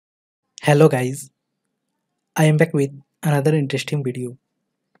Hello guys, I am back with another interesting video.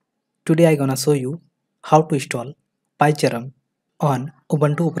 Today I gonna show you how to install PyCharm on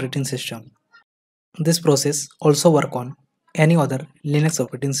Ubuntu operating system. This process also work on any other Linux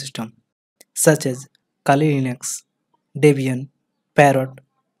operating system such as Kali Linux, Debian, Parrot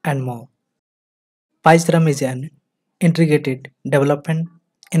and more. PyCharm is an integrated development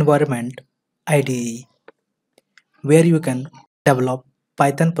environment IDE where you can develop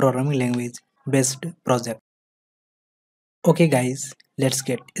Python programming language based project. Okay guys, let's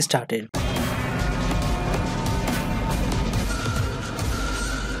get started.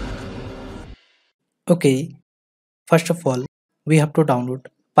 Okay, first of all, we have to download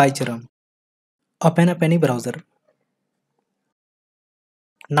PyCharm. Open up any browser.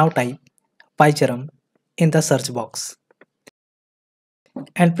 Now type PyCharm in the search box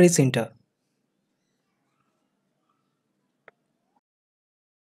and press enter.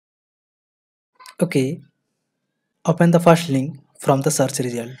 Okay, open the first link from the search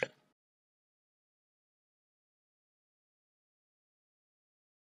result.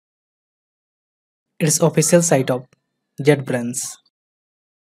 It's official site of JetBrains.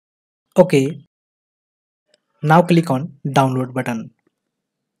 Okay, now click on download button.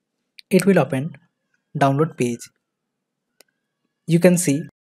 It will open download page. You can see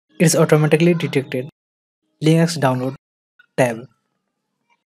it's automatically detected Linux download tab.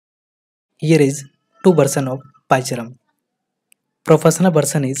 Here is two version of PyCharm. Professional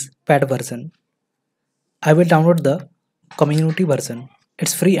version is paid version. I will download the community version.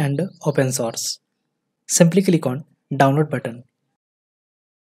 It's free and open source. Simply click on download button.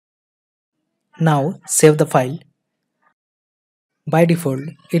 Now save the file. By default,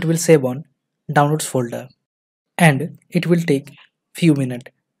 it will save on downloads folder and it will take few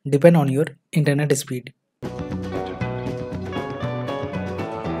minutes depend on your internet speed.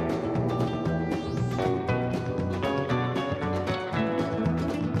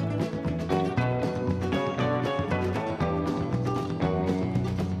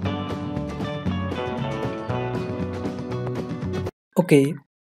 Okay,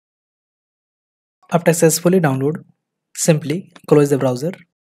 after successfully download, simply close the browser.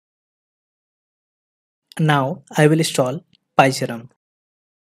 Now I will install PyCharm.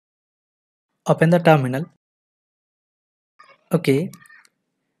 Open the terminal. Okay,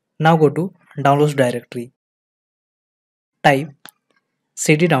 now go to downloads directory. Type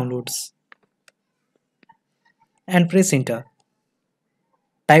cd downloads and press enter.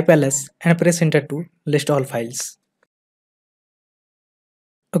 Type ls and press enter to list all files.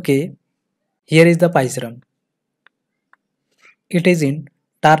 Okay, here is the PyCharm. It is in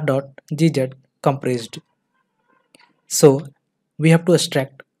tar.gz compressed. So we have to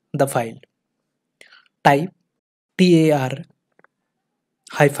extract the file. Type tar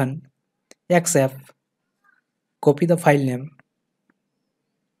hyphen xf, copy the file name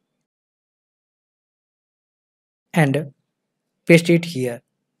and paste it here.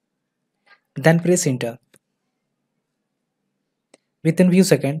 Then press enter. Within few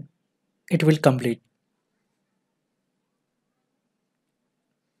seconds, it will complete.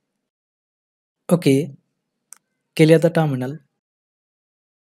 Okay, clear the terminal.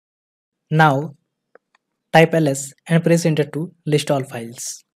 Now type ls and press enter to list all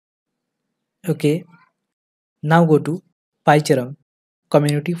files. Okay, now go to PyCharm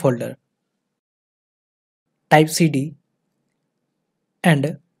community folder. Type cd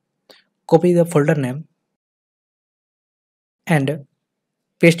and copy the folder name and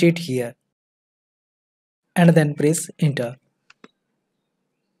paste it here and then press enter.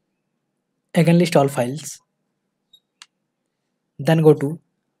 Again list all files. Then go to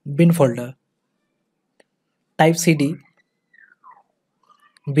bin folder. Type cd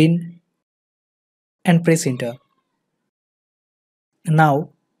bin and press enter.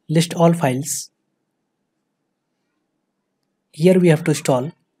 Now list all files. Here we have to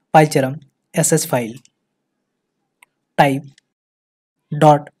install PyCharm sh file. Type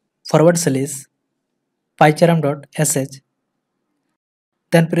dot forward slash pycharm.sh,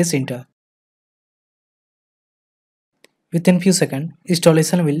 then press enter. Within few seconds,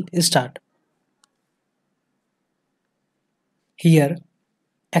 installation will start. Here,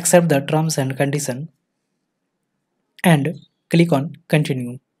 accept the terms and condition and click on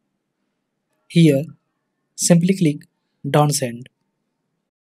continue. Here, simply click don't send.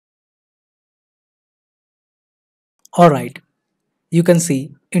 Alright, you can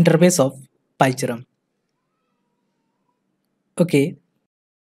see interface of PyCharm. Okay,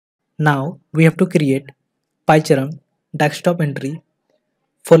 now we have to create PyCharm desktop entry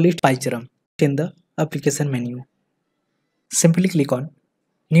for list PyCharm in the application menu. Simply click on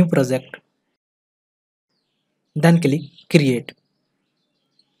New project, then click create.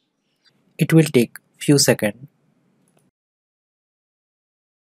 It will take few seconds.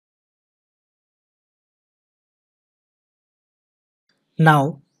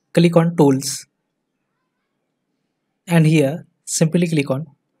 Now click on tools and here simply click on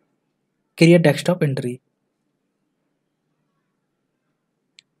create desktop entry.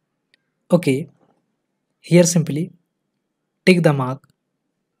 Okay, here simply tick the mark,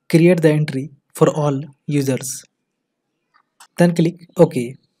 create the entry for all users. Then click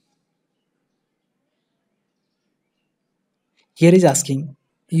OK. Here is asking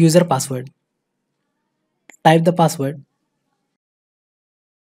user password. Type the password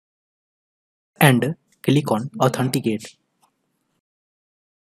and click on authenticate.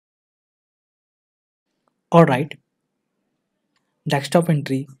 Alright, desktop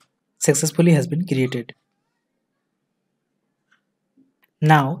entry successfully has been created.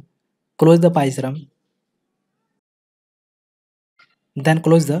 Now close the PyCharm, then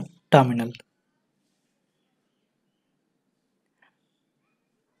close the terminal.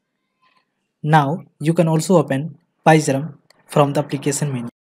 Now you can also open PyCharm from the application menu.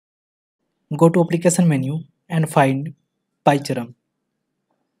 Go to application menu and find PyCharm.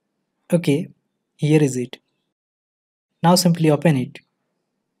 Okay, here is it. Now simply open it.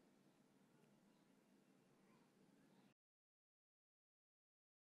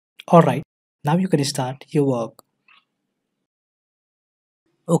 Alright, now you can start your work.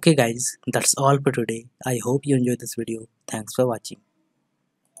 Okay guys, that's all for today. I hope you enjoyed this video. Thanks for watching.